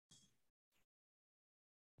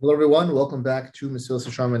Hello, everyone. Welcome back to Mesilas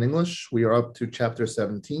Yesharim in English. We are up to chapter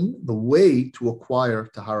 17, the way to acquire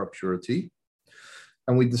Tahara purity.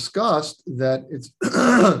 And we discussed that it's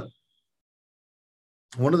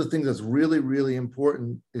one of the things that's really, really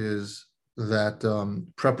important is that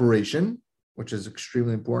preparation, which is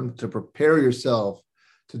extremely important to prepare yourself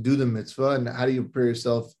to do the mitzvah. And how do you prepare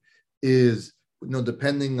yourself is,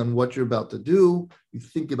 depending on what you're about to do, you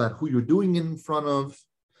think about who you're doing it in front of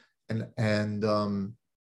and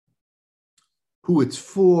who it's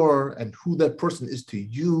for and who that person is to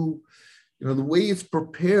you. The way it's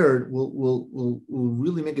prepared will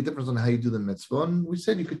really make a difference on how you do the mitzvah. And we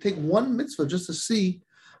said you could take one mitzvah just to see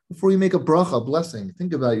before you make a bracha, a blessing.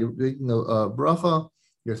 Think about it. You're making a bracha.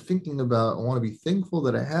 You're thinking about, I want to be thankful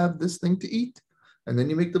that I have this thing to eat. And then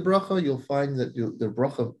you make the bracha, you'll find that the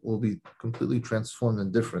bracha will be completely transformed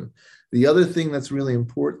and different. The other thing that's really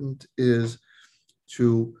important is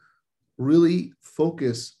to really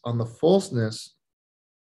focus on the falseness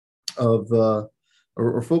of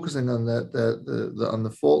or focusing on on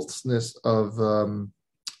the falseness of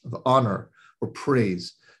honor or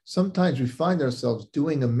praise. Sometimes we find ourselves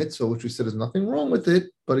doing a mitzvah, which we said is nothing wrong with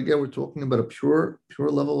it, but again, we're talking about a pure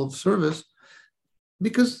level of service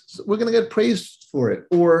because we're going to get praised for it.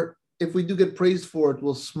 Or if we do get praised for it,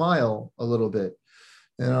 we'll smile a little bit,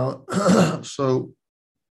 So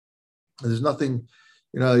there's nothing.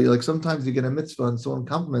 Like sometimes you get a mitzvah and someone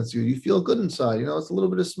compliments you, you feel good inside, it's a little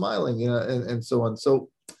bit of smiling, and so on. So,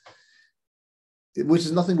 which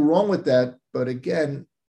is nothing wrong with that. But again,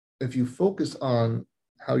 if you focus on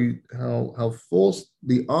how false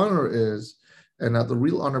the honor is and that the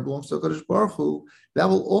real honor belongs to HaKadosh Baruch Hu, that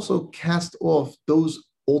will also cast off those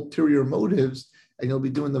ulterior motives and you'll be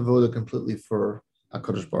doing the voda completely for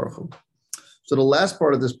HaKadosh Baruch Hu. So the last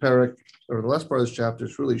part of this parak, or the last part of this chapter,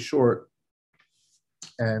 is really short.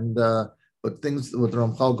 And what the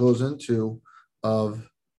Ramchal goes into of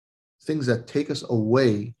things that take us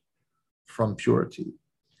away from purity.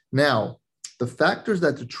 Now, the factors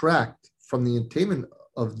that detract from the attainment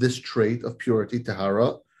of this trait of purity,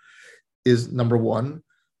 tahara, is number one,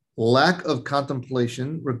 lack of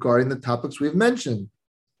contemplation regarding the topics we've mentioned,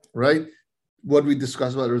 right? What we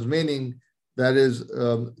discussed about remaining, that is,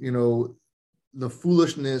 the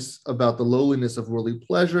foolishness about the lowliness of worldly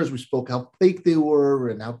pleasures. We spoke how fake they were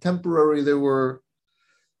and how temporary they were,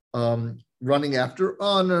 running after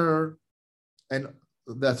honor. And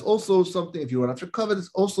that's also something, if you run after covet, it's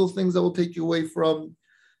also things that will take you away from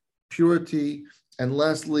purity. And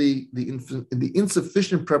lastly, the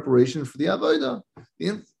insufficient preparation for the avodah.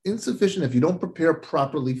 Insufficient, if you don't prepare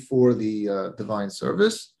properly for the divine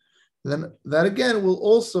service, then that again will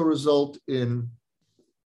also result in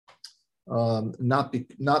not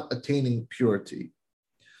attaining purity.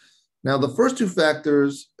 Now, the first two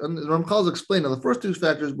factors, and Ramchal is explaining, the first two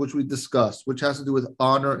factors which we discussed, which has to do with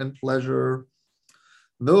honor and pleasure,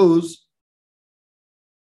 those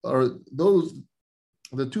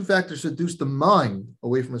the two factors seduce the mind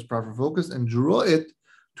away from its proper focus and draw it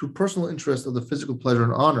to personal interest of the physical pleasure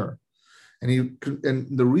and honor. And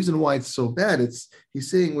the reason why it's so bad, he's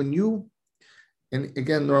saying and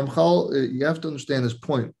again, the Ramchal, you have to understand this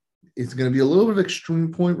point. It's going to be a little bit of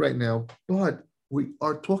extreme point right now, but we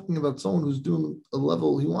are talking about someone who's doing a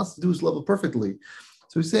level, he wants to do his level perfectly.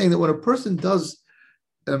 So he's saying that when a person does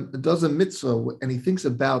a mitzvah and he thinks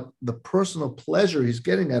about the personal pleasure he's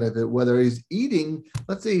getting out of it, whether he's eating,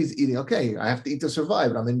 let's say he's eating, okay, I have to eat to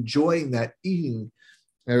survive, and I'm enjoying that eating,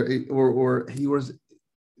 or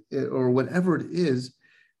whatever it is,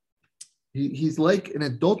 he's like an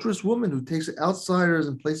adulterous woman who takes outsiders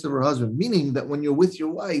in place of her husband, meaning that when you're with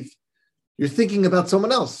your wife, you're thinking about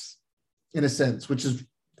someone else, in a sense, which is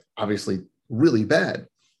obviously really bad.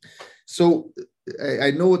 So I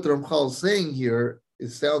know what the Ramchal is saying here. It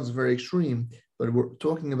sounds very extreme, but we're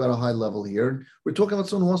talking about a high level here. We're talking about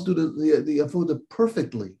someone who wants to do the avodah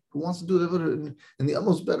perfectly, who wants to do the avodah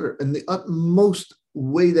in the utmost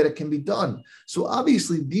way that it can be done. So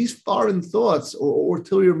obviously, these foreign thoughts or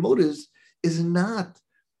ulterior motives is not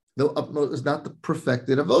the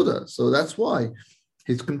perfected avodah. So that's why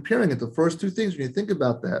he's comparing it. The first two things, when you think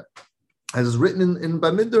about that, as is written in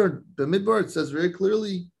Bamidbar, it says very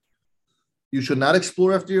clearly, you should not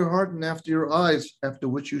explore after your heart and after your eyes, after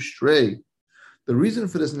which you stray. The reason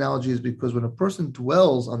for this analogy is because when a person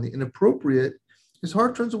dwells on the inappropriate, his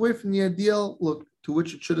heart turns away from the ideal look to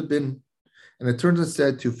which it should have been, and it turns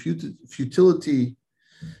instead to futility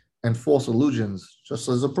and false illusions, just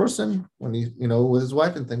as a person when he, with his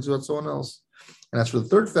wife and thinks about someone else. And as for the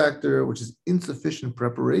third factor, which is insufficient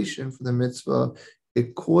preparation for the mitzvah,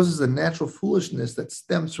 it causes a natural foolishness that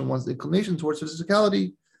stems from one's inclination towards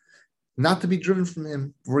physicality not to be driven from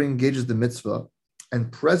him before he engages the mitzvah,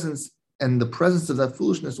 and the presence of that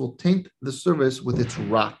foolishness will taint the service with its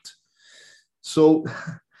rot. So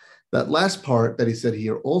that last part that he said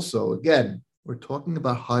here also, again, we're talking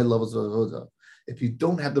about high levels of avoda. If you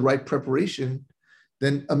don't have the right preparation,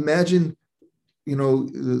 then imagine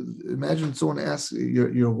someone asks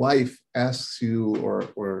your wife asks you,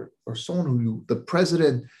 or someone the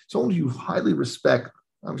president, someone you highly respect,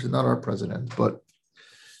 obviously not our president, but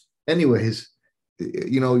anyways,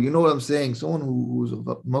 you know what I'm saying, someone who's of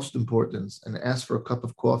most importance, and asks for a cup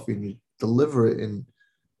of coffee, and you deliver it in,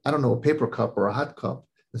 I don't know, a paper cup or a hot cup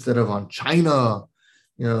instead of on china,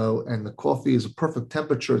 and the coffee is a perfect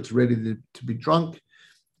temperature, it's ready to be drunk,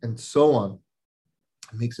 and so on.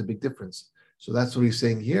 It makes a big difference. So that's what he's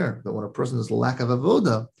saying here, that when a person has a lack of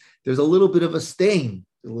avoda, there's a little bit of a stain.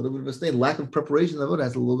 Lack of preparation of avoda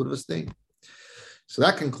has a little bit of a stain. So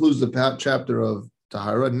that concludes the chapter of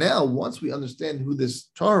Tahara. Now, once we understand who this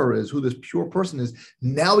Tahara is, who this pure person is,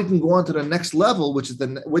 now we can go on to the next level, which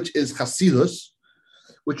is Chasidus,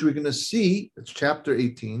 which we're going to see. It's chapter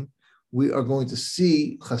 18. We are going to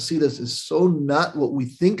see Chasidus is so not what we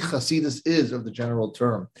think Chasidus is of the general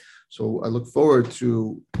term. So I look forward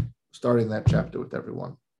to starting that chapter with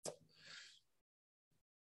everyone.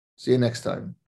 See you next time.